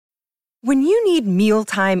When you need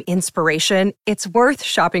mealtime inspiration, it's worth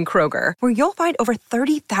shopping Kroger, where you'll find over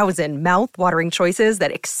 30,000 mouth-watering choices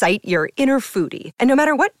that excite your inner foodie. And no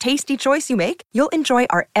matter what tasty choice you make, you'll enjoy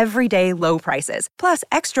our everyday low prices, plus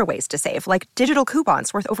extra ways to save, like digital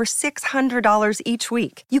coupons worth over $600 each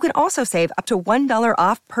week. You can also save up to $1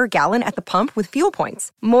 off per gallon at the pump with fuel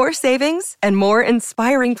points. More savings and more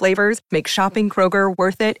inspiring flavors make shopping Kroger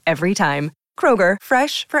worth it every time. Kroger,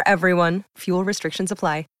 fresh for everyone. Fuel restrictions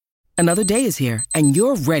apply. Another day is here, and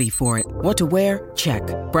you're ready for it. What to wear? Check.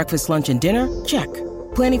 Breakfast, lunch, and dinner? Check.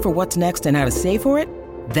 Planning for what's next and how to save for it?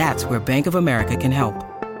 That's where Bank of America can help.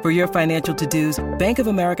 For your financial to-dos, Bank of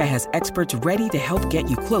America has experts ready to help get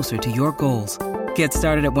you closer to your goals. Get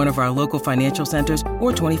started at one of our local financial centers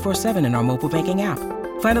or 24/7 in our mobile banking app.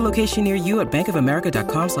 Find a location near you at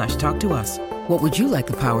bankofamerica.com/talktous. What would you like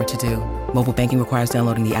the power to do? Mobile banking requires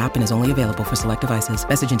downloading the app and is only available for select devices.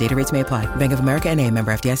 Message and data rates may apply. Bank of America N.A.,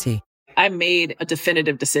 member FDIC. I made a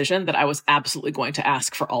definitive decision that I was absolutely going to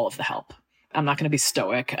ask for all of the help. I'm not going to be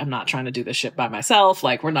stoic. I'm not trying to do this shit by myself.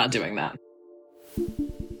 Like, we're not doing that.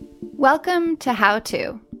 Welcome to How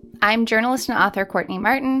To. I'm journalist and author Courtney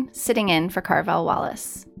Martin, sitting in for Carvel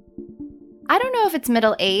Wallace. I don't know if it's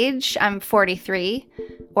middle age, I'm 43,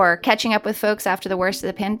 or catching up with folks after the worst of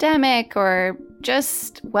the pandemic, or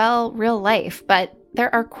just, well, real life, but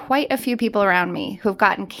there are quite a few people around me who've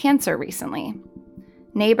gotten cancer recently.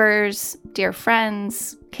 Neighbors, dear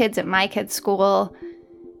friends, kids at my kids' school.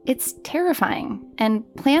 It's terrifying and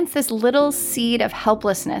plants this little seed of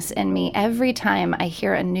helplessness in me every time I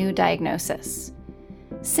hear a new diagnosis.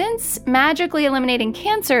 Since magically eliminating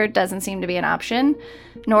cancer doesn't seem to be an option,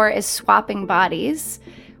 nor is swapping bodies,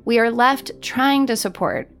 we are left trying to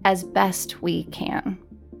support as best we can.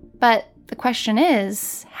 But the question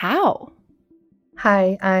is, how?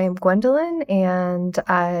 Hi, I'm Gwendolyn, and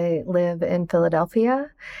I live in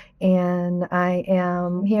Philadelphia, and I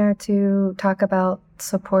am here to talk about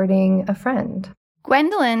supporting a friend.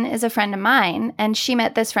 Gwendolyn is a friend of mine, and she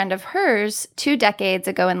met this friend of hers 2 decades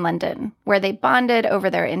ago in London, where they bonded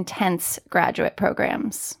over their intense graduate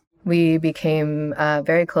programs. We became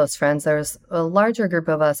very close friends. There was a larger group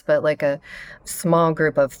of us, but like a small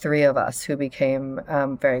group of 3 of us who became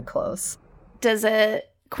very close. Does a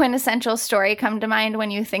quintessential story come to mind when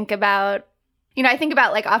you think about, I think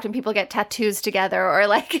about like often people get tattoos together or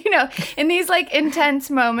like, in these like intense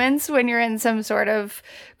moments when you're in some sort of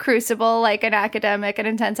crucible, like an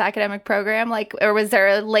intense academic program, like, or was there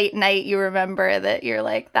a late night you remember that you're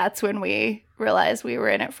like, that's when we realized we were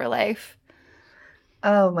in it for life?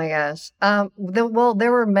 Oh my gosh. There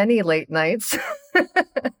were many late nights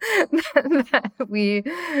that we,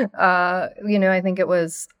 I think it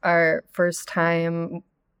was our first time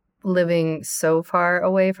living so far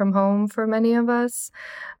away from home for many of us.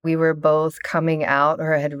 We were both coming out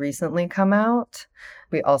or had recently come out.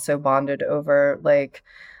 We also bonded over like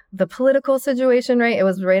the political situation, right? It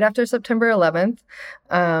was right after September 11th.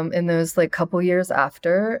 And those like couple years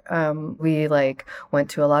after, we like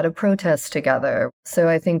went to a lot of protests together. So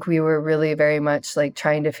I think we were really very much like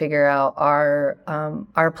trying to figure out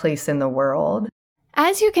our place in the world.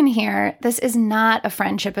 As you can hear, this is not a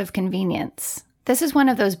friendship of convenience. This is one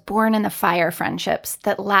of those born in the fire friendships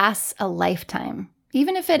that lasts a lifetime,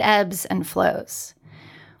 even if it ebbs and flows.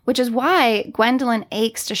 Which is why Gwendolyn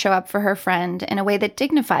aches to show up for her friend in a way that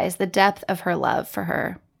dignifies the depth of her love for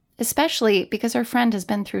her, especially because her friend has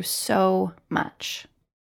been through so much.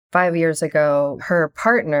 5 years ago, her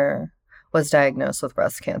partner was diagnosed with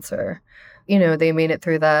breast cancer. They made it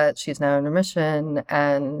through that. She's now in remission.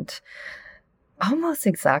 And almost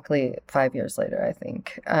exactly 5 years later, I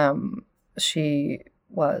think, she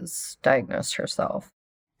was diagnosed herself.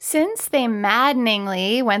 Since they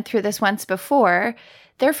maddeningly went through this once before,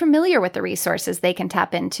 they're familiar with the resources they can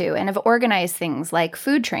tap into and have organized things like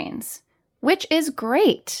food trains, which is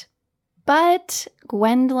great. But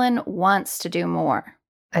Gwendolyn wants to do more.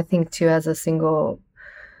 I think, too, as a single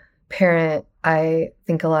parent, I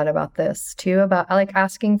think a lot about this, too, about like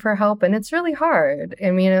asking for help. And it's really hard.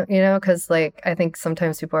 I mean, because like I think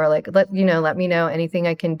sometimes people are like, let me know anything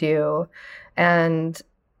I can do. And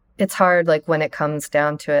it's hard, like when it comes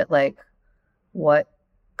down to it, like what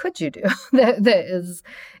could you do that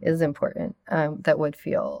is important, that would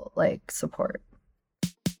feel like support.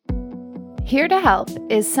 Here to help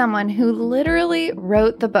is someone who literally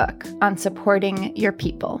wrote the book on supporting your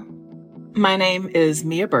people. My name is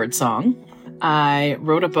Mia Birdsong. I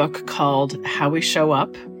wrote a book called How We Show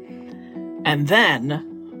Up, and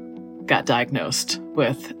then got diagnosed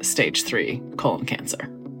with stage 3 colon cancer.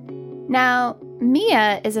 Now,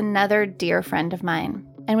 Mia is another dear friend of mine.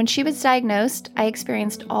 And when she was diagnosed, I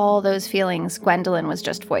experienced all those feelings Gwendolyn was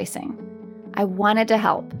just voicing. I wanted to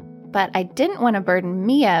help, but I didn't want to burden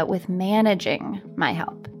Mia with managing my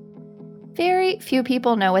help. Very few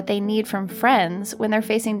people know what they need from friends when they're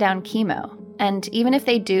facing down chemo. And even if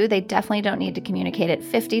they do, they definitely don't need to communicate it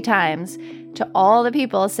 50 times to all the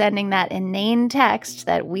people sending that inane text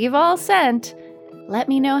that we've all sent, "Let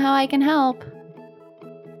me know how I can help."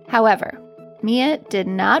 However, Mia did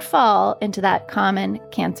not fall into that common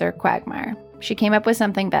cancer quagmire. She came up with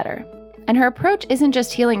something better. And her approach isn't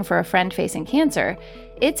just healing for a friend facing cancer,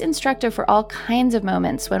 it's instructive for all kinds of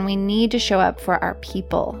moments when we need to show up for our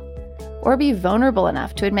people, or be vulnerable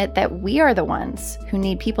enough to admit that we are the ones who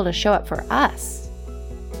need people to show up for us.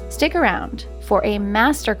 Stick around for a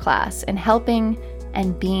masterclass in helping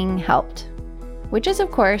and being helped, which is,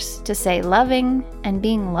 of course, to say loving and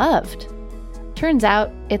being loved. Turns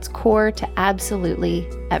out it's core to absolutely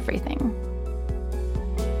everything.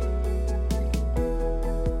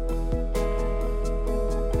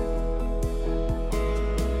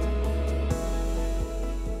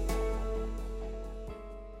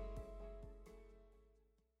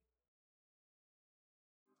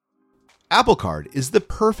 Apple Card is the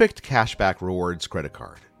perfect cashback rewards credit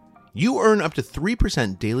card. You earn up to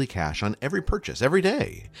 3% daily cash on every purchase every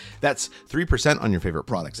day. That's 3% on your favorite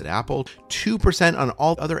products at Apple, 2% on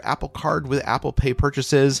all other Apple Card with Apple Pay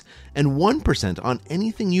purchases, and 1% on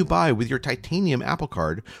anything you buy with your titanium Apple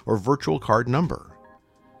Card or virtual card number.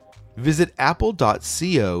 Visit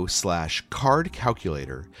apple.co/card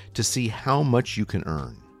calculator to see how much you can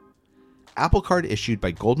earn. Apple Card issued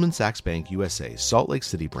by Goldman Sachs Bank USA, Salt Lake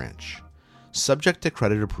City branch. Subject to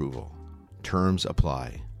credit approval. Terms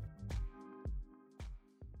apply.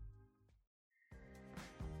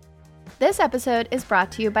 This episode is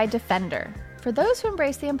brought to you by Defender. For those who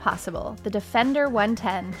embrace the impossible, the Defender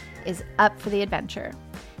 110 is up for the adventure.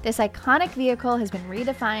 This iconic vehicle has been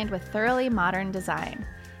redefined with thoroughly modern design.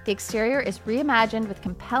 The exterior is reimagined with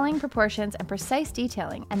compelling proportions and precise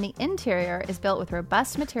detailing, and the interior is built with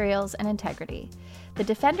robust materials and integrity. The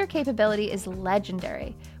Defender capability is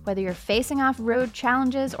legendary, whether you're facing off road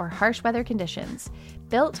challenges or harsh weather conditions.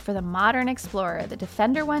 Built for the modern explorer, the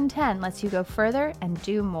Defender 110 lets you go further and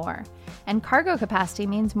do more. And cargo capacity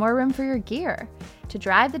means more room for your gear. To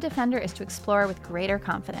drive the Defender is to explore with greater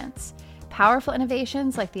confidence. Powerful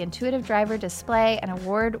innovations like the intuitive driver display and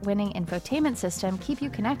award-winning infotainment system keep you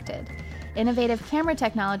connected. Innovative camera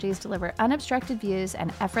technologies deliver unobstructed views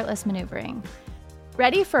and effortless maneuvering.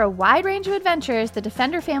 Ready for a wide range of adventures, the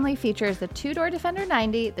Defender family features the two-door Defender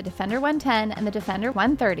 90, the Defender 110, and the Defender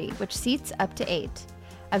 130, which seats up to 8.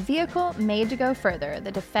 A vehicle made to go further, the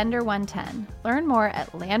Defender 110. Learn more at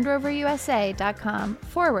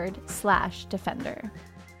LandRoverUSA.com/Defender.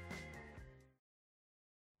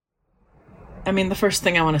 I mean, the first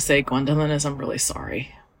thing I want to say, Gwendolyn, is I'm really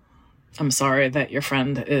sorry. I'm sorry that your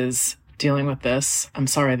friend is dealing with this. I'm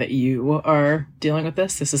sorry that you are dealing with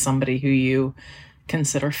this. This is somebody who you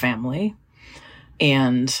consider family.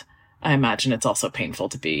 And I imagine it's also painful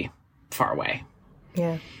to be far away.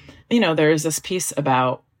 Yeah. You know, there's this piece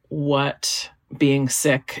about what being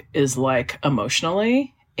sick is like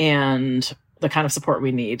emotionally and the kind of support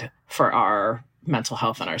we need for our mental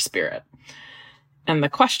health and our spirit. And the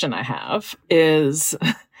question I have is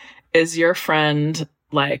your friend,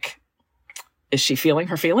 like, is she feeling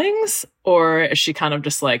her feelings? Or is she kind of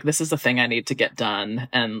just like, this is the thing I need to get done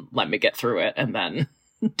and let me get through it and then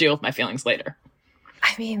deal with my feelings later?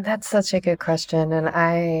 I mean, that's such a good question. And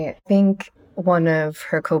I think one of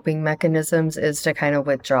her coping mechanisms is to kind of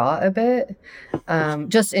withdraw a bit,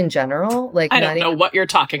 just in general. Like, I don't know what you're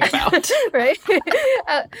talking about. Right?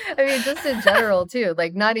 I mean, just in general, too.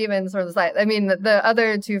 Like, not even sort of like, I mean, the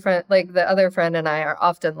other the other friend and I are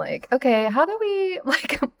often like, okay, how do we,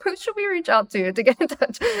 like, who should we reach out to get in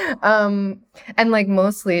touch? And like,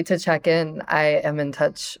 mostly to check in, I am in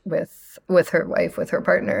touch with her wife, with her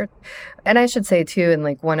partner. And I should say, too, and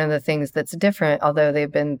like one of the things that's different, although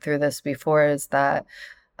they've been through this before, is that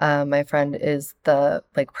my friend is the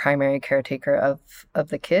like primary caretaker of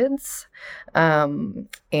the kids. And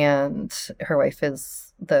her wife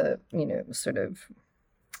is the, sort of,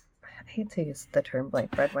 I hate to use the term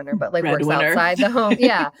like breadwinner, but like works outside the home.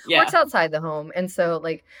 Yeah, works outside the home. And so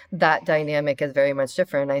like that dynamic is very much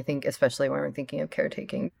different, I think, especially when we're thinking of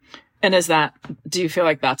caretaking. And do you feel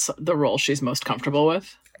like that's the role she's most comfortable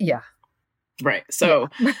with? Yeah. Right. So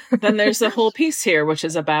then there's a whole piece here, which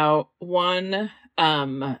is about one,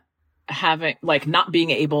 having like not being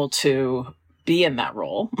able to be in that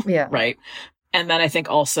role. Yeah. Right. And then I think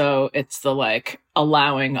also it's the like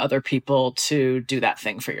allowing other people to do that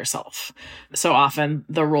thing for yourself. So often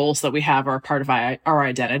the roles that we have are part of our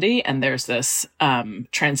identity. And there's this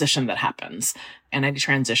transition that happens.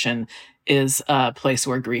 anti-transition is a place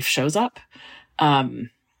where grief shows up.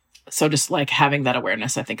 So just like having that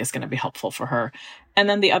awareness, I think, is going to be helpful for her. And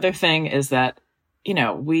then the other thing is that, you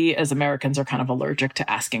know, we as Americans are kind of allergic to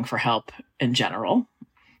asking for help in general.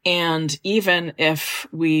 And even if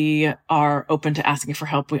we are open to asking for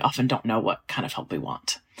help, we often don't know what kind of help we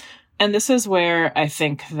want. And this is where I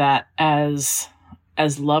think that as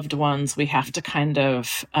loved ones, we have to kind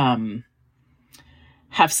of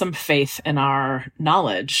have some faith in our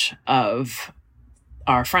knowledge of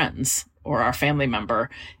our friends or our family member,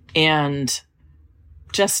 and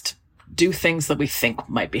just do things that we think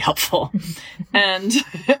might be helpful. and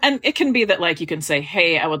it can be that, like, you can say,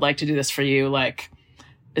 hey, I would like to do this for you. Like,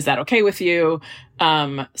 is that okay with you?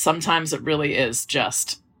 Sometimes it really is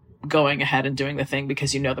just going ahead and doing the thing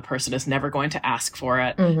because you know the person is never going to ask for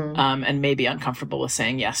it, and may be uncomfortable with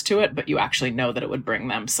saying yes to it, but you actually know that it would bring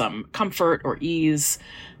them some comfort or ease.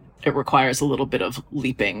 It requires a little bit of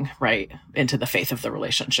leaping right into the faith of the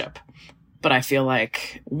relationship. But I feel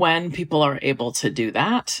like when people are able to do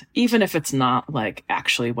that, even if it's not like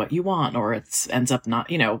actually what you want, or it ends up not,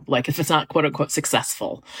 you know, like if it's not quote unquote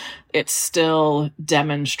successful, it still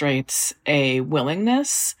demonstrates a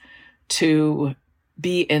willingness to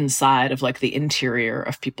be inside of like the interior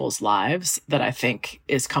of people's lives that I think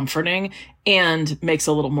is comforting and makes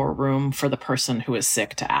a little more room for the person who is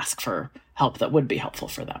sick to ask for help that would be helpful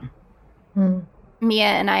for them. Mia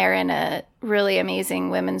and I are in a really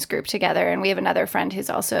amazing women's group together, and we have another friend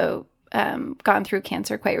who's also gone through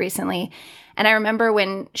cancer quite recently. And I remember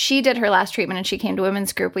when she did her last treatment and she came to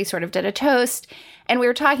women's group, we sort of did a toast, and we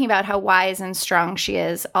were talking about how wise and strong she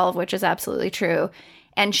is, all of which is absolutely true.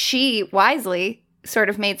 And she wisely sort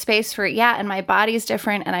of made space for, yeah, and my body's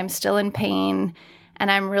different, and I'm still in pain,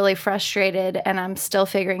 and I'm really frustrated, and I'm still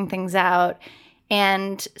figuring things out.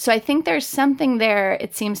 And so I think there's something there,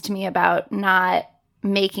 it seems to me, about not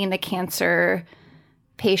making the cancer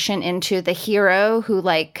patient into the hero who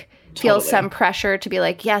like feels some pressure to be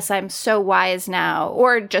like, yes, I'm so wise now,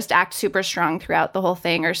 or just act super strong throughout the whole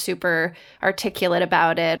thing or super articulate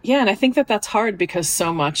about it. Yeah. And I think that that's hard because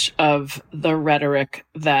so much of the rhetoric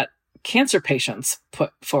that cancer patients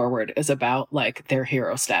put forward is about like their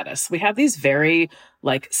hero status. We have these very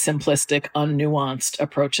like simplistic, unnuanced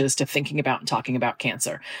approaches to thinking about and talking about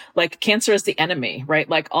cancer. Like cancer is the enemy, right?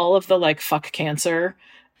 Like all of the like fuck cancer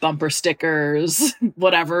bumper stickers,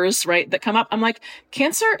 whatevers, right, that come up. I'm like,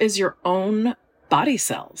 cancer is your own body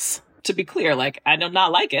cells. To be clear, like I do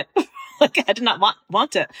not like it. Like I did not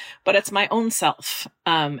want it, but it's my own self.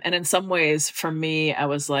 And in some ways for me, I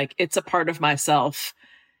was like, it's a part of myself.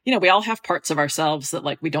 You know, we all have parts of ourselves that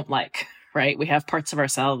like we don't like, right? We have parts of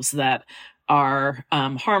ourselves that are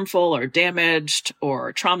harmful or damaged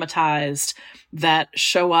or traumatized that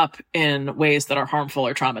show up in ways that are harmful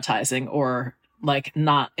or traumatizing or like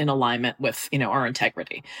not in alignment with, you know, our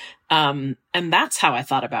integrity. And that's how I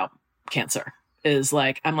thought about cancer. Is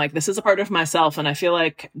like, I'm like, this is a part of myself. And I feel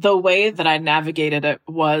like the way that I navigated it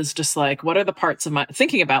was just like, what are the parts of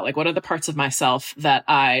thinking about like, what are the parts of myself that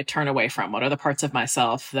I turn away from? What are the parts of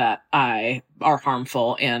myself that are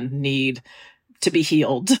harmful and need to be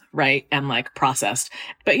healed, right? And like processed.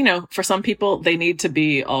 But, you know, for some people, they need to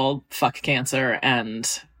be all fuck cancer. And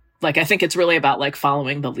like, I think it's really about like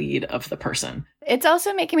following the lead of the person. It's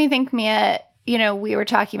also making me think, Mia, you know, we were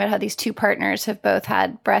talking about how these two partners have both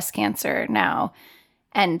had breast cancer now,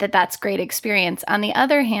 and that's great experience. On the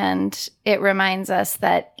other hand, it reminds us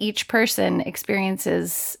that each person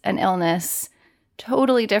experiences an illness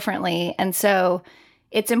totally differently. And so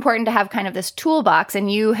it's important to have kind of this toolbox,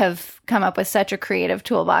 and you have come up with such a creative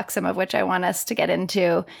toolbox, some of which I want us to get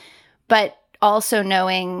into, but also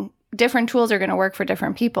knowing different tools are going to work for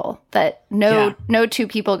different people, that no two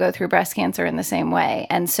people go through breast cancer in the same way.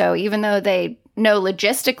 And so even though they know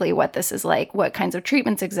logistically what this is like, what kinds of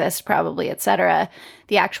treatments exist, probably, et cetera,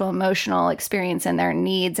 the actual emotional experience and their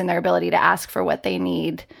needs and their ability to ask for what they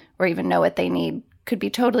need or even know what they need could be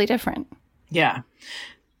totally different. Yeah.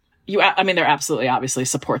 I mean, they're absolutely obviously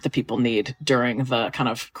support that people need during the kind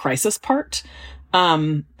of crisis part.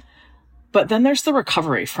 But then there's the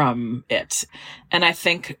recovery from it. And I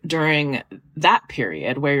think during that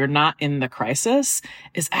period where you're not in the crisis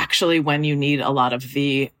is actually when you need a lot of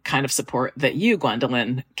the kind of support that you,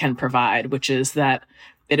 Gwendolyn, can provide, which is that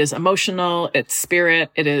it is emotional, it's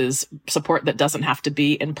spirit, it is support that doesn't have to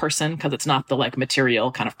be in person because it's not the like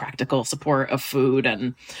material kind of practical support of food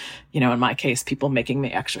and, you know, in my case, people making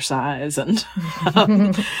me exercise. And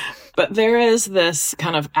but there is this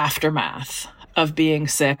kind of aftermath of being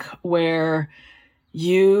sick where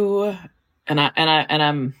you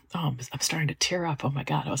I'm starting to tear up. Oh my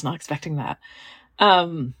God, I was not expecting that.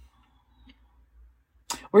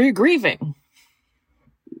 where you're grieving.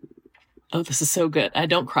 Oh, this is so good. I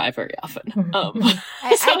don't cry very often.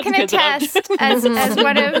 I can attest, as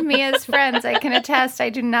one of Mia's friends, I can attest, I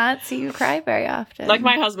do not see you cry very often. Like,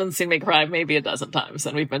 my husband's seen me cry maybe a dozen times,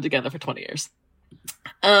 and we've been together for 20 years.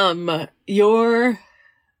 You're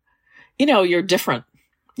different.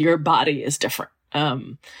 Your body is different.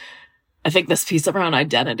 I think this piece around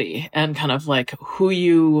identity and kind of like who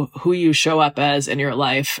you show up as in your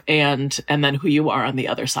life and then who you are on the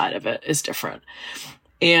other side of it is different.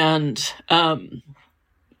 And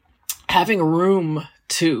having room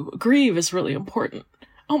to grieve is really important.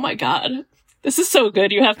 Oh my God. This is so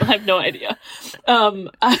good. You have no idea.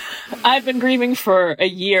 I've been grieving for a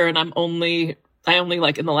year, and I only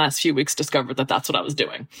like in the last few weeks discovered that that's what I was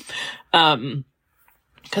doing.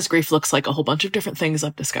 Because grief looks like a whole bunch of different things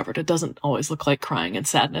I've discovered. It doesn't always look like crying and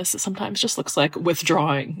sadness. It sometimes just looks like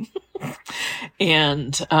withdrawing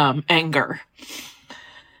and anger.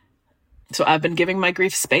 So I've been giving my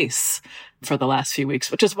grief space for the last few weeks,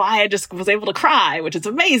 which is why I just was able to cry, which is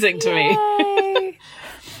amazing to me.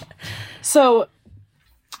 So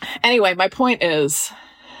anyway, my point is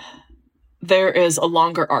there is a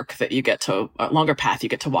longer path you get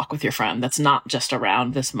to walk with your friend that's not just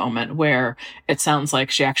around this moment where it sounds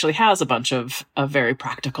like she actually has a bunch of very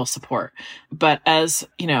practical support. But as,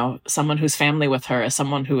 someone who's family with her, as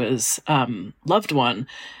someone who is loved one,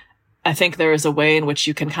 I think there is a way in which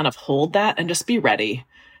you can kind of hold that and just be ready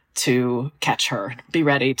to catch her, be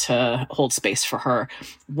ready to hold space for her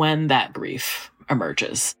when that grief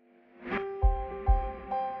emerges.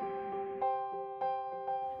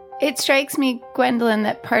 It strikes me, Gwendolyn,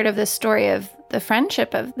 that part of the story of the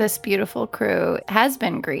friendship of this beautiful crew has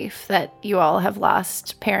been grief, that you all have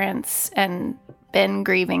lost parents and been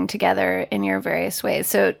grieving together in your various ways.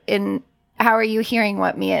 So how are you hearing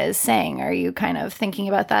what Mia is saying? Are you kind of thinking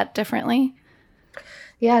about that differently?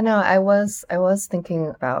 Yeah, no, I was thinking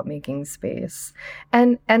about making space.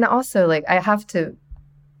 And also, like, I have to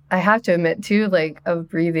admit too, like, of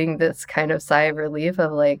breathing this kind of sigh of relief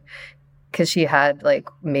of like, because she had like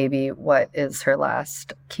maybe what is her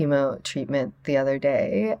last chemo treatment the other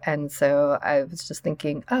day. And so I was just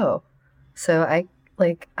thinking, oh, so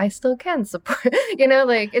I still can support,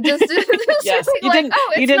 like it just yes,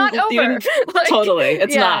 it's not over. Like, totally.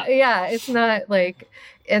 It's not. Yeah. It's not like,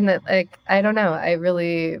 and that, like, I don't know.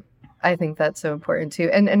 I think that's so important too.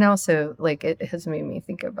 And also like, it has made me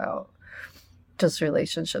think about just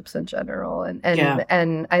relationships in general.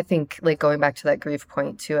 And I think like going back to that grief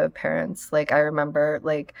point too of parents, like I remember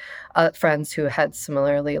like friends who had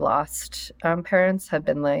similarly lost parents have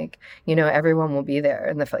been like, everyone will be there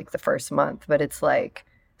in the first month, but it's like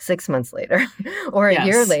 6 months later or a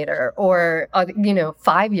year later or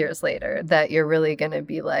 5 years later that you're really going to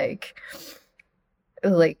be like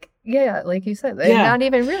yeah, like you said, and not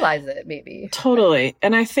even realize it maybe. Totally.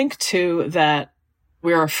 And I think too that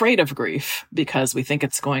we're afraid of grief because we think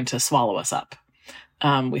it's going to swallow us up.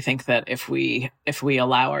 We think that if we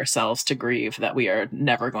allow ourselves to grieve, that we are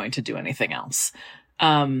never going to do anything else.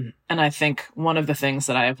 And I think one of the things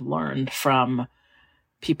that I have learned from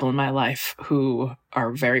people in my life who are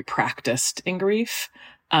very practiced in grief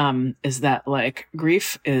is that like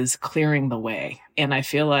grief is clearing the way. And I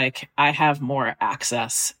feel like I have more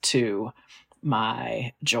access to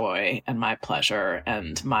my joy and my pleasure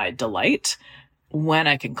and my delight when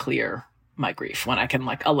I can clear my grief, when I can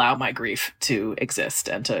like allow my grief to exist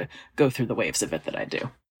and to go through the waves of it that I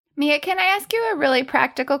do. Mia, can I ask you a really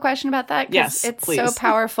practical question about that? Yes, it's please. So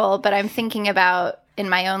powerful, but I'm thinking about in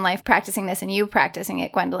my own life practicing this and you practicing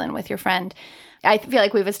it, Gwendolyn, with your friend. I feel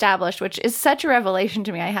like we've established, which is such a revelation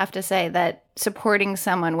to me, I have to say, that supporting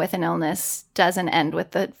someone with an illness doesn't end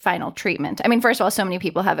with the final treatment. I mean, first of all, so many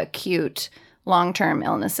people have acute long-term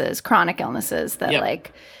illnesses, chronic illnesses that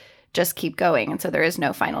like just keep going. And so there is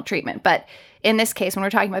no final treatment. But in this case, when we're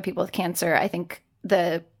talking about people with cancer, I think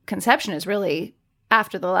the conception is really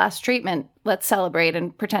after the last treatment, let's celebrate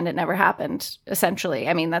and pretend it never happened, essentially.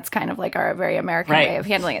 I mean, that's kind of like our very American way of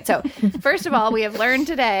handling it. So first of all, we have learned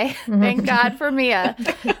today, thank God for Mia,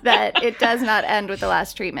 that it does not end with the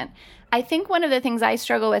last treatment. I think one of the things I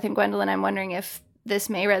struggle with, and Gwendolyn, I'm wondering if this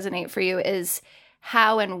may resonate for you, is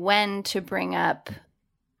how and when to bring up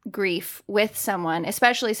grief with someone,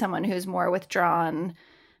 especially someone who's more withdrawn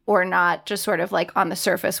or not just sort of like on the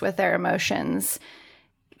surface with their emotions.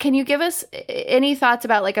 Can you give us any thoughts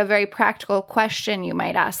about like a very practical question you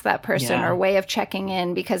might ask that person or way of checking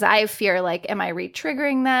in? Because I fear like, am I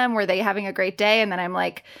re-triggering them? Were they having a great day? And then I'm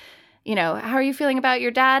like, how are you feling about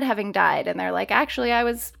your dad having died? And they're like, actually, I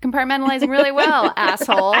was compartmentalizing really well,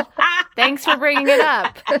 asshole. Thanks for bringing it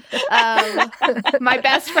up. My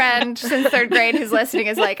best friend since 3rd grade who's listening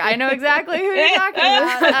is like, I know exactly who you're talking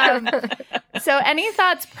about. So any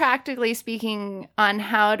thoughts, practically speaking, on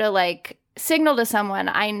how to like signal to someone,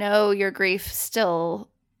 I know your grief still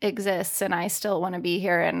exists and I still want to be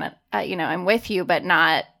here and, I'm with you, but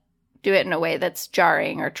not do it in a way that's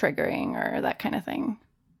jarring or triggering or that kind of thing?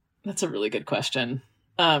 That's a really good question.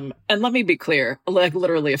 And let me be clear, like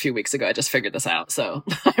literally a few weeks ago, I just figured this out. So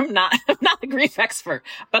I'm not a grief expert,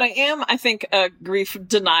 but I am, I think, a grief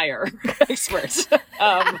denier expert.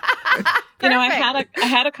 I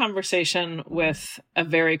had a conversation with a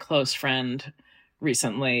very close friend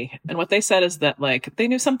recently. And what they said is that like, they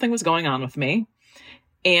knew something was going on with me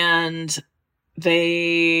and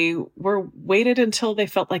they waited until they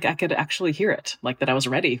felt like I could actually hear it, like that I was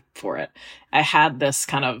ready for it. I had this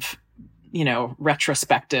kind of,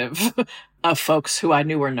 retrospective of folks who I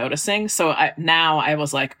knew were noticing. So now I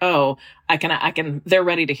was like, oh, I can, they're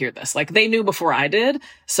ready to hear this. Like they knew before I did.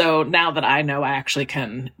 So now that I know, I actually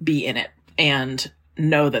can be in it and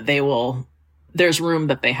know that there's room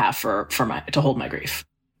that they have to hold my grief.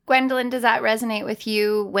 Gwendolyn, does that resonate with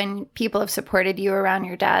you when people have supported you around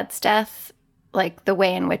your dad's death? Like the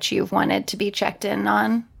way in which you've wanted to be checked in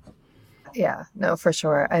on? Yeah, no, for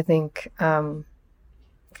sure. I think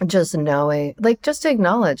just knowing, like just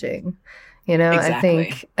acknowledging,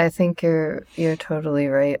 Exactly. I think you're totally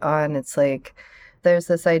right on. It's like there's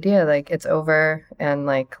this idea like it's over and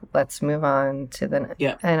like let's move on to the next.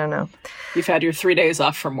 Yeah. I don't know. You've had your 3 days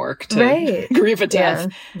off from work to grieve a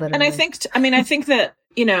death. Yeah, and I think that,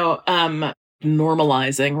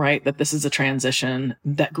 normalizing, right, that this is a transition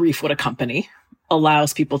that grief would accompany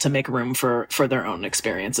allows people to make room for their own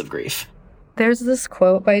experience of grief. There's this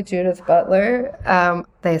quote by Judith Butler.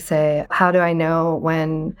 They say, how do I know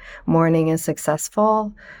when mourning is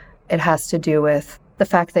successful? It has to do with the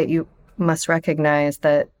fact that you must recognize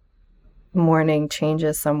that mourning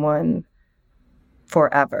changes someone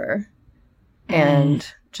forever. And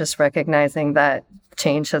just recognizing that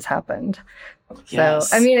change has happened.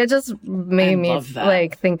 Yes. So, it just made me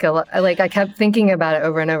like think a lot. Like I kept thinking about it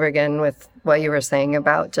over and over again with what you were saying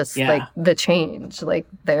about just like the change, like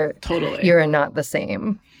you're not the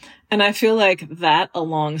same. And I feel like that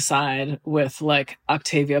alongside with like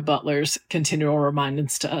Octavia Butler's continual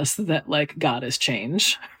reminders to us that like God is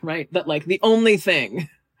change, right? That like the only thing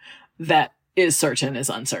that is certain is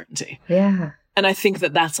uncertainty. Yeah. And I think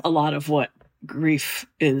that that's a lot of what grief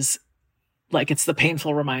is. Like, it's the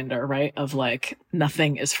painful reminder, right? Of like,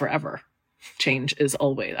 nothing is forever. Change is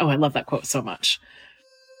always. Oh, I love that quote so much.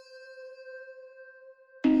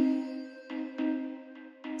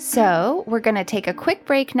 So we're going to take a quick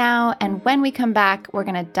break now. And when we come back, we're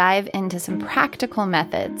going to dive into some practical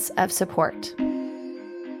methods of support.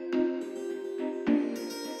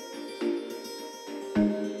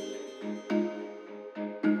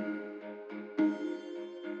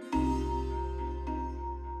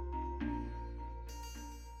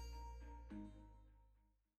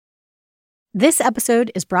 This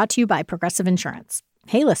episode is brought to you by Progressive Insurance.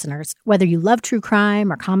 Hey, listeners, whether you love true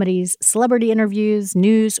crime or comedies, celebrity interviews,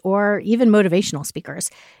 news, or even motivational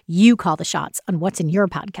speakers, you call the shots on what's in your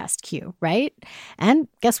podcast queue, right? And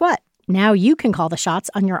guess what? Now you can call the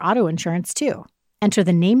shots on your auto insurance, too. Enter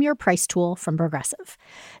the Name Your Price tool from Progressive.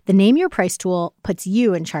 The Name Your Price tool puts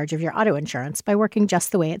you in charge of your auto insurance by working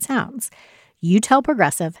just the way it sounds. You tell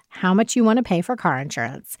Progressive how much you want to pay for car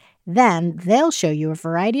insurance. Then they'll show you a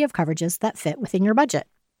variety of coverages that fit within your budget,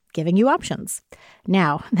 giving you options.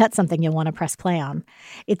 Now, that's something you'll want to press play on.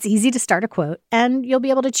 It's easy to start a quote, and you'll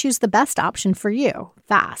be able to choose the best option for you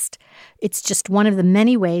fast. It's just one of the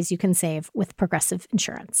many ways you can save with Progressive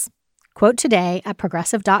Insurance. Quote today at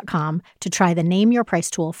Progressive.com to try the Name Your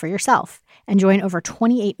Price tool for yourself and join over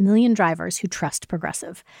 28 million drivers who trust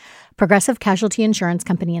Progressive. Progressive Casualty Insurance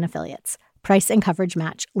Company and Affiliates. Price and coverage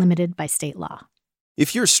match limited by state law.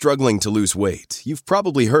 If you're struggling to lose weight, you've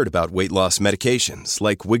probably heard about weight loss medications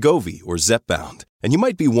like Wegovy or Zepbound, and you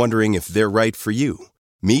might be wondering if they're right for you.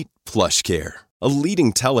 Meet PlushCare, a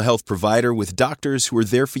leading telehealth provider with doctors who are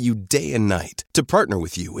there for you day and night to partner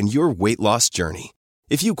with you in your weight loss journey.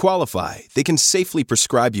 If you qualify, they can safely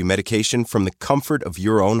prescribe you medication from the comfort of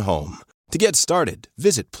your own home. To get started,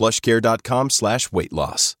 visit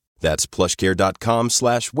plushcare.com/weightloss. That's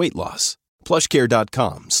plushcare.com/weightloss.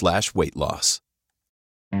 plushcare.com/weightloss.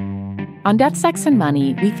 On Death, Sex, and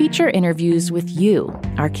Money, we feature interviews with you,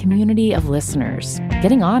 our community of listeners,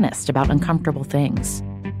 getting honest about uncomfortable things.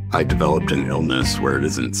 I developed an illness where it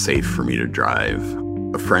isn't safe for me to drive.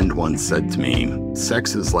 A friend once said to me,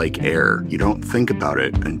 "Sex is like air. You don't think about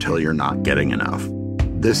it until you're not getting enough."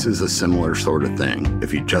 This is a similar sort of thing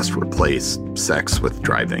if you just replace sex with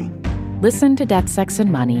driving. Listen to Death, Sex,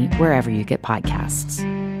 and Money wherever you get podcasts.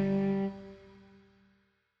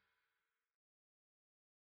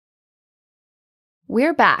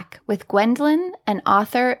 We're back with Gwendolyn and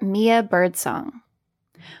author Mia Birdsong.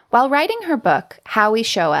 While writing her book, How We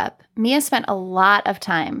Show Up, Mia spent a lot of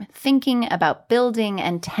time thinking about building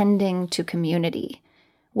and tending to community,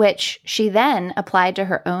 which she then applied to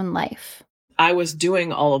her own life. I was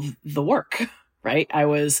doing all of the work, right? I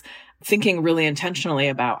was thinking really intentionally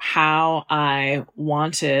about how I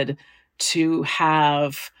wanted to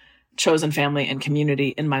have chosen family and community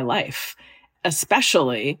in my life,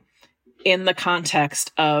 especially in the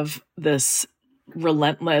context of this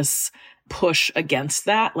relentless push against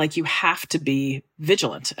that. Like, you have to be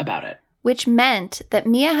vigilant about it. Which meant that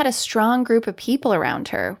Mia had a strong group of people around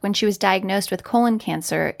her when she was diagnosed with colon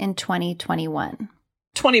cancer in 2021.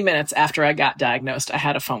 20 minutes after I got diagnosed, I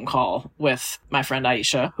had a phone call with my friend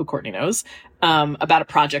Aisha, who Courtney knows, about a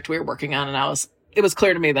project we were working on. And it was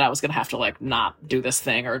clear to me that I was going to have to not do this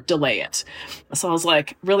thing or delay it. So I was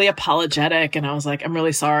really apologetic. And I was like, I'm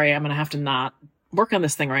really sorry. I'm going to have to not work on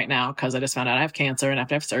this thing right now because I just found out I have cancer and I have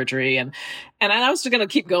to have surgery. And I was going to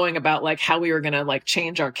keep going about how we were going to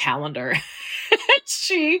change our calendar. And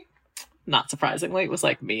she, not surprisingly, was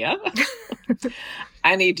like, Mia,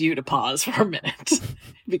 I need you to pause for a minute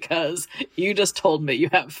because you just told me you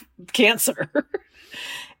have cancer.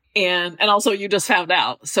 and also you just found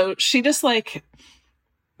out. So she just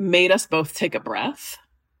made us both take a breath.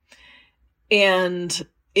 And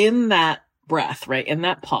in that breath, right, in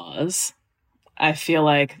that pause, I feel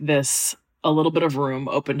like a little bit of room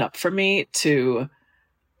opened up for me to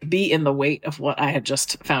be in the weight of what I had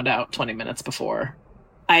just found out 20 minutes before.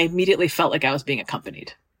 I immediately felt like I was being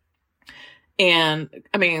accompanied. And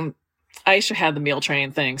I mean, Aisha had the meal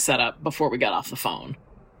train thing set up before we got off the phone.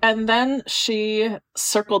 And then she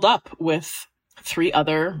circled up with 3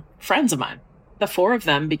 other friends of mine. The 4 of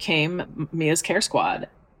them became Mia's Care Squad.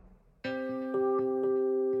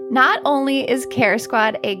 Not only is Care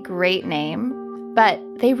Squad a great name, but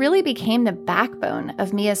they really became the backbone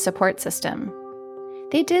of Mia's support system.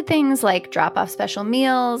 They did things like drop off special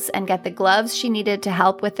meals and get the gloves she needed to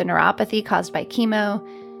help with the neuropathy caused by chemo,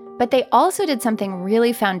 but they also did something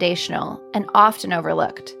really foundational and often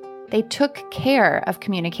overlooked. They took care of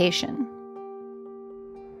communication.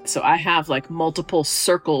 So I have multiple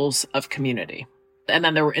circles of community. And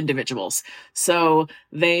then there were individuals. So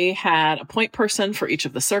they had a point person for each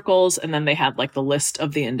of the circles. And then they had the list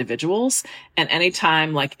of the individuals. And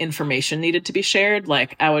anytime information needed to be shared,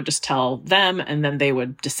 I would just tell them and then they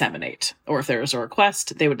would disseminate. Or if there was a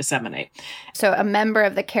request, they would disseminate. So a member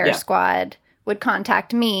of the Care Squad would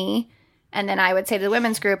contact me. And then I would say to the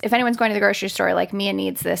women's group, if anyone's going to the grocery store, Mia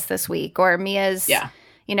needs this week, or Mia's,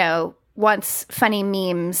 wants funny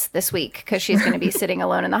memes this week because she's going to be sitting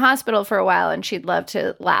alone in the hospital for a while and she'd love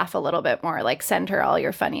to laugh a little bit more, send her all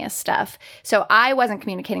your funniest stuff. So I wasn't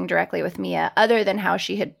communicating directly with Mia other than how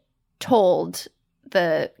she had told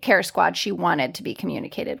the Care Squad she wanted to be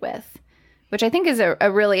communicated with, which I think is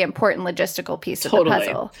a really important logistical piece of the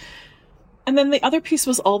puzzle. And then the other piece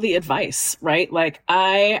was all the advice, right?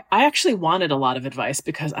 I actually wanted a lot of advice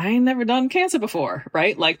because I ain't never done cancer before,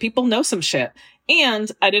 right? People know some shit.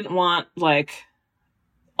 And I didn't want I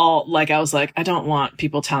was I don't want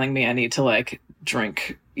people telling me I need to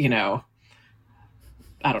drink, I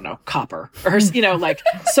don't know, copper or,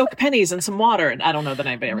 soak pennies in some water. And I don't know that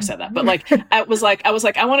anybody ever said that, but I was like,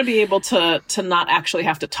 I want to be able to not actually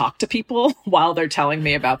have to talk to people while they're telling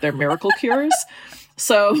me about their miracle cures.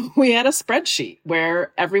 So we had a spreadsheet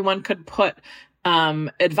where everyone could put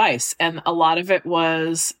advice. And a lot of it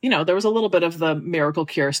was, there was a little bit of the miracle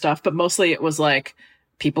cure stuff, but mostly it was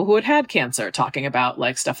people who had cancer talking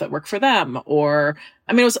about stuff that worked for them. Or,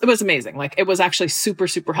 it was amazing. It was actually super,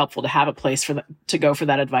 super helpful to have a place to go for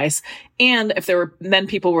that advice. And if then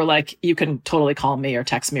people were you can totally call me or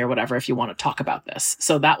text me or whatever if you want to talk about this.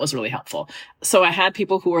 So that was really helpful. So I had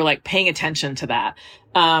people who were paying attention to that.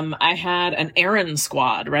 I had an errand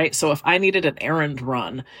squad, right? So if I needed an errand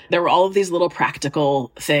run, there were all of these little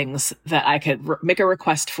practical things that I could make a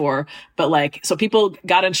request for. But so people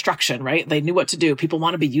got instruction, right? They knew what to do. People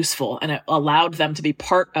want to be useful, and it allowed them to be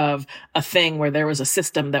part of a thing where there was a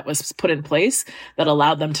system that was put in place that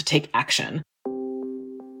allowed them to take action.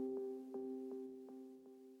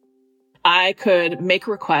 I could make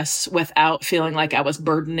requests without feeling like I was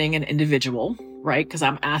burdening an individual, right? Because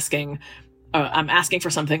I'm asking for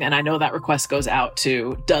something and I know that request goes out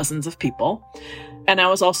to dozens of people. And I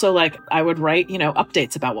was also like, I would write,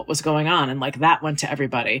 updates about what was going on. And like that went to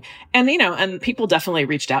everybody. And, and people definitely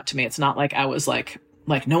reached out to me. It's not like I was like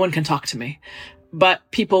no one can talk to me. But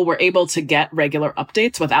people were able to get regular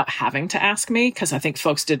updates without having to ask me. Because I think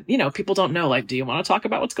folks did, people don't know, like, do you want to talk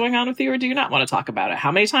about what's going on with you or do you not want to talk about it?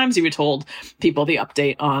 How many times have you told people the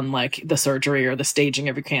update on like the surgery or the staging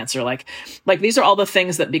of your cancer? Like these are all the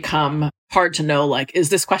things that become hard to know, like, is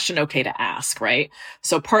this question okay to ask, right?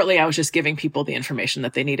 So partly I was just giving people the information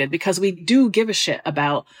that they needed because we do give a shit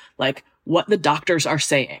about like what the doctors are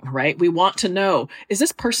saying, right? We want to know, is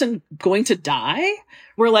this person going to die?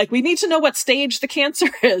 We're like, we need to know what stage the cancer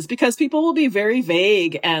is because people will be very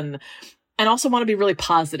vague and also want to be really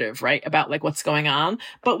positive, right? About like what's going on.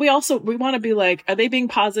 But we want to be like, are they being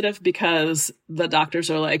positive because the doctors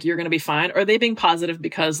are like, you're going to be fine? Or are they being positive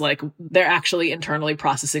because like they're actually internally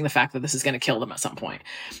processing the fact that this is going to kill them at some point?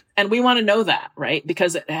 And we want to know that, right?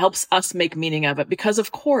 Because it helps us make meaning of it. Because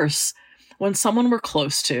of course, when someone we're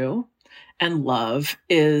close to and love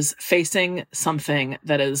is facing something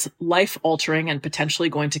that is life-altering and potentially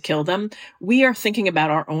going to kill them, we are thinking about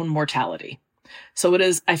our own mortality. So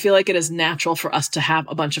I feel like it is natural for us to have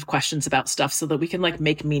a bunch of questions about stuff so that we can like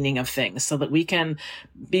make meaning of things, so that we can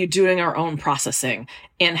be doing our own processing,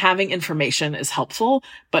 and having information is helpful.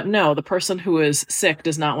 But no, the person who is sick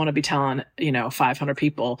does not want to be telling, 500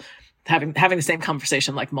 people having the same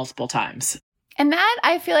conversation like multiple times. And that,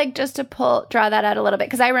 I feel like, just to draw that out a little bit,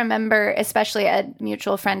 because I remember, especially a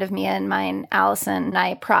mutual friend of Mia and mine, Allison, and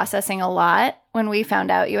I processing a lot when we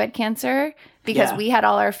found out you had cancer, because we had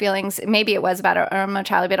all our feelings. Maybe it was about our own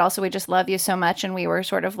mortality, but also we just love you so much. And we were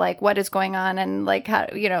sort of like, what is going on? And like, how,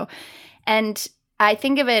 and I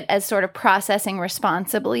think of it as sort of processing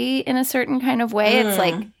responsibly in a certain kind of way. It's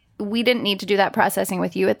like, we didn't need to do that processing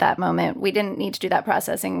with you at that moment. We didn't need to do that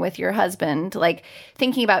processing with your husband. Like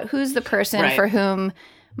thinking about who's the person for whom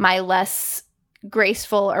my less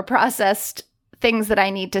graceful or processed things that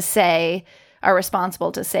I need to say are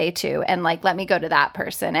responsible to say to, and like, let me go to that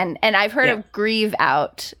person. And I've heard of grieve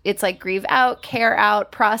out. It's like grieve out, care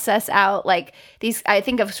out, process out. Like these, I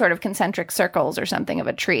think of sort of concentric circles or something of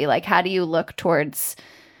a tree. Like how do you look towards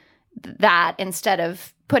that instead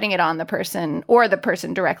of putting it on the person or the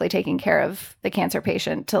person directly taking care of the cancer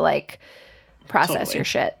patient to like process your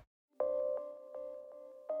shit.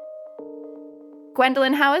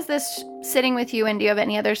 Gwendolyn, how is this sitting with you? And do you have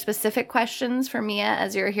any other specific questions for Mia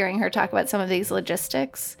as you're hearing her talk about some of these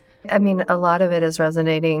logistics? I mean, a lot of it is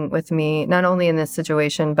resonating with me, not only in this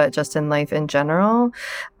situation, but just in life in general.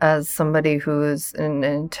 As somebody who's an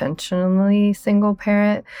intentionally single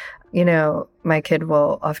parent, my kid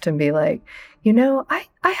will often be like, I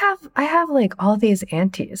have like all these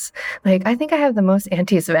aunties. Like, I think I have the most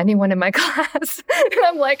aunties of anyone in my class. And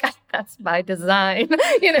I'm like, that's by design,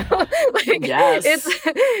 like, yes.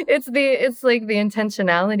 It's like the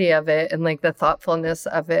intentionality of it and like the thoughtfulness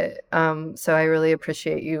of it. So I really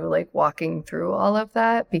appreciate you like walking through all of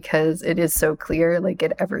that because it is so clear, like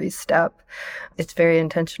at every step, it's very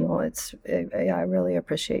intentional. I really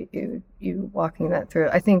appreciate you walking that through.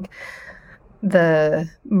 I think the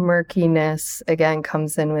murkiness again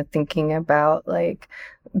comes in with thinking about like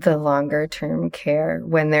the longer term care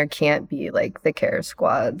when there can't be like the care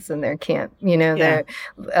squads and there can't, there,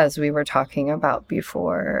 as we were talking about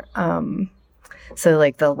before. So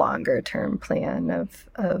like the longer term plan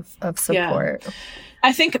of support. Yeah.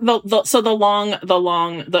 I think the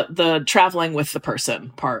traveling with the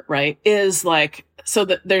person part, right, is like, so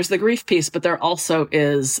that there's the grief piece, but there also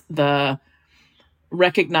is the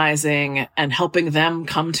recognizing and helping them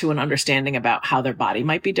come to an understanding about how their body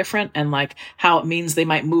might be different and like how it means they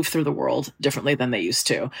might move through the world differently than they used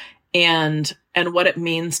to. And what it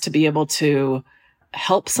means to be able to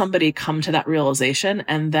help somebody come to that realization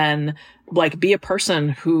and then like be a person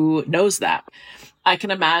who knows that. I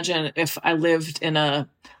can imagine if I lived in a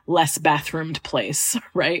less bathroomed place,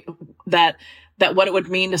 right? That what it would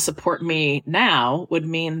mean to support me now would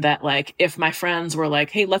mean that like, if my friends were like,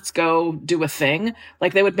 hey, let's go do a thing,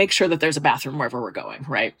 like they would make sure that there's a bathroom wherever we're going,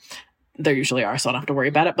 right? There usually are, so I don't have to worry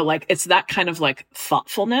about it. But like, it's that kind of like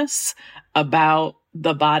thoughtfulness about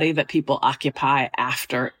the body that people occupy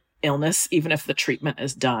after illness, even if the treatment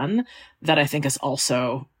is done, that I think is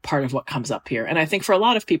also part of what comes up here. And I think for a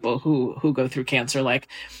lot of people who go through cancer, like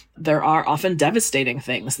there are often devastating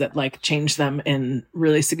things that like change them in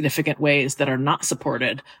really significant ways that are not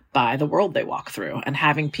supported by the world they walk through. And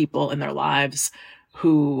having people in their lives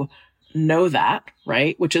who know that,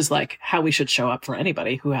 right, which is like how we should show up for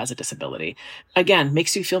anybody who has a disability, again,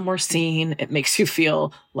 makes you feel more seen. It makes you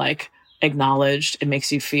feel like acknowledged. It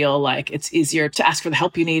makes you feel like it's easier to ask for the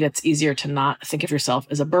help you need. It's easier to not think of yourself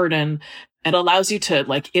as a burden. It allows you to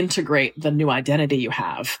like integrate the new identity you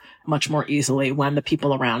have much more easily when the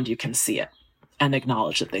people around you can see it and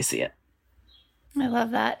acknowledge that they see it. I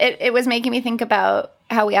love that. It was making me think about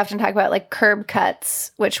how we often talk about like curb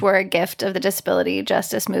cuts, which were a gift of the disability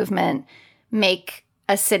justice movement, make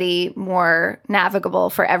a city more navigable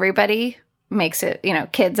for everybody, makes it, you know,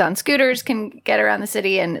 kids on scooters can get around the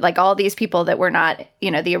city, and like all these people that were not,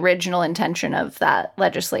 you know, the original intention of that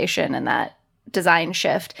legislation and that design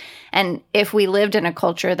shift. And if we lived in a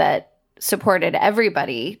culture that supported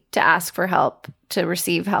everybody to ask for help, to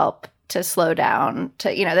receive help, to slow down,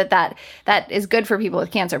 to, you know, that is good for people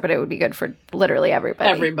with cancer, but it would be good for literally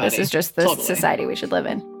everybody. This is just the society we should live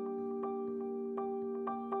in.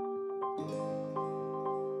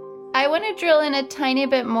 I want to drill in a tiny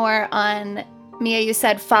bit more on, Mia, you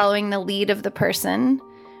said following the lead of the person,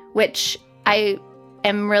 which I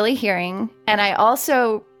am really hearing. And I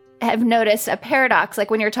also have noticed a paradox,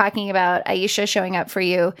 like when you're talking about Aisha showing up for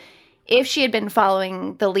you, if she had been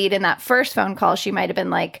following the lead in that first phone call, she might have been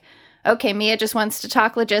like, okay, Mia just wants to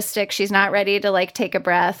talk logistics. She's not ready to like take a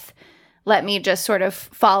breath. Let me just sort of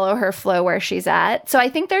follow her flow where she's at. So I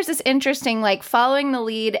think there's this interesting like following the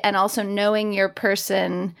lead and also knowing your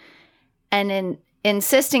person and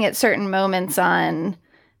insisting at certain moments on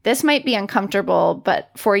this might be uncomfortable, but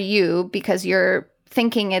for you, because you're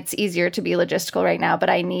thinking it's easier to be logistical right now, but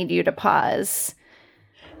I need you to pause.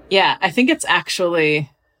 Yeah, I think it's actually,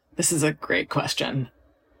 this is a great question.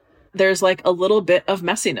 There's like a little bit of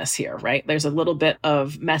messiness here, right? There's a little bit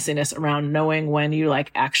of messiness around knowing when you like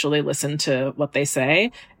actually listen to what they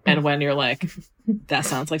say and when you're like, that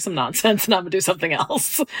sounds like some nonsense and I'm gonna do something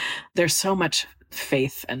else. There's so much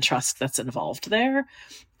faith and trust that's involved there.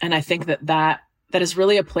 And I think that is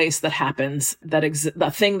really a place that happens,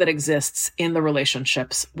 the thing that exists in the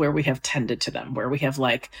relationships where we have tended to them, where we have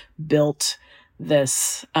like built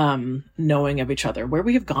this knowing of each other, where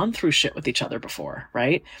we have gone through shit with each other before,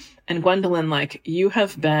 right? And Gwendolyn, like, you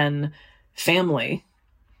have been family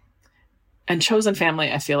and chosen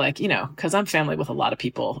family, I feel like, you know, because I'm family with a lot of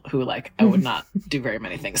people who, like, I would not do very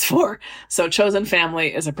many things for. So chosen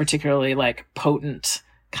family is a particularly, like, potent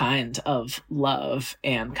kind of love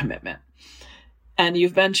and commitment. And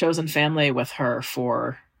you've been chosen family with her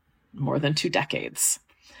for more than 2 decades.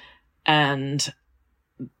 And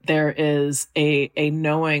there is a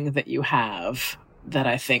knowing that you have that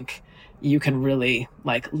I think you can really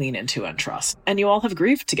like lean into and trust. And you all have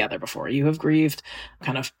grieved together before. You have grieved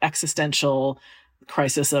kind of existential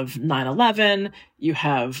crisis of 9/11. You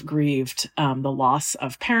have grieved the loss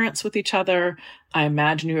of parents with each other. I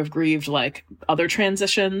imagine you have grieved like other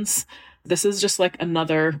transitions. This is just like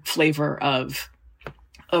another flavor of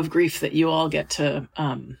grief that you all get to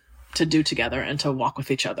do together and to walk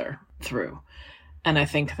with each other through. And I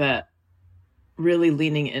think that really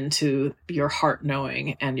leaning into your heart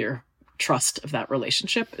knowing and your trust of that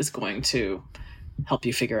relationship is going to help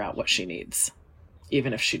you figure out what she needs,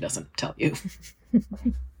 even if she doesn't tell you.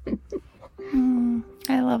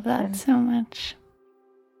 I love that so much.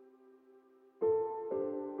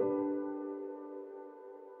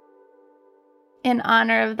 In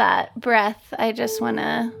honor of that breath, I just want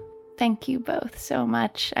to thank you both so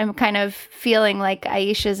much. I'm kind of feeling like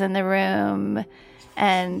Aisha's in the room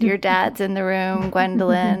and your dad's in the room,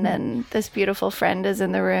 Gwendolyn, and this beautiful friend is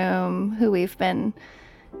in the room who we've been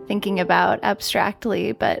thinking about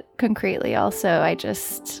abstractly, but concretely also. I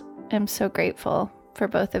just am so grateful for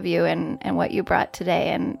both of you and what you brought today,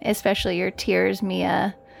 and especially your tears,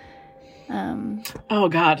 Mia. Oh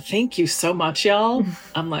God, thank you so much, y'all.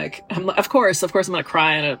 I'm like, of course I'm going to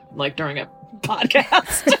cry during a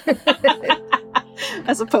podcast.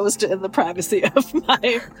 As opposed to in the privacy of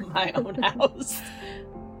my own house.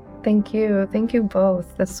 Thank you. Thank you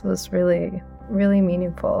both. This was really, really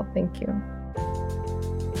meaningful. Thank you.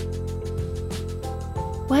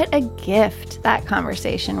 What a gift that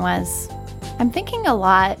conversation was. I'm thinking a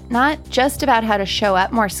lot, not just about how to show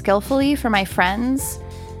up more skillfully for my friends,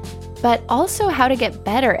 but also how to get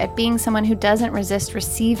better at being someone who doesn't resist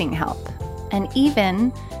receiving help. And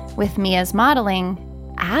even with Mia's modeling,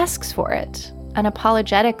 asks for it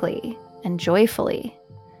unapologetically and joyfully.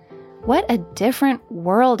 What a different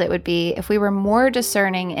world it would be if we were more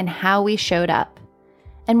discerning in how we showed up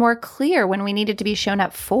and more clear when we needed to be shown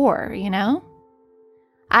up for, you know?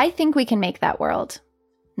 I think we can make that world,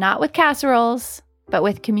 not with casseroles, but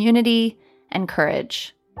with community and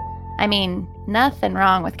courage. I mean, nothing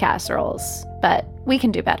wrong with casseroles, but we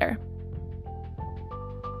can do better.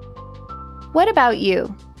 What about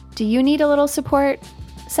you? Do you need a little support?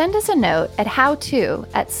 Send us a note at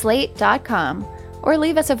howto@slate.com or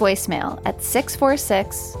leave us a voicemail at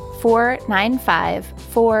 646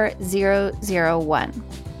 888-495-4001.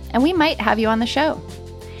 And we might have you on the show.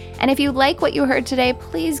 And if you like what you heard today,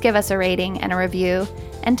 please give us a rating and a review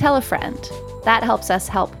and tell a friend. That helps us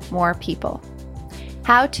help more people.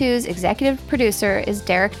 How To's executive producer is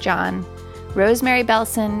Derek John. Rosemary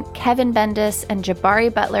Belson, Kevin Bendis, and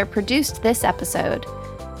Jabari Butler produced this episode.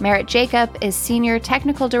 Merritt Jacob is senior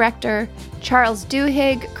technical director. Charles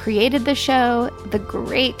Duhigg created the show. The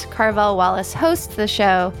great Carvel Wallace hosts the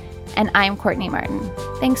show. And I'm Courtney Martin.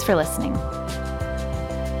 Thanks for listening.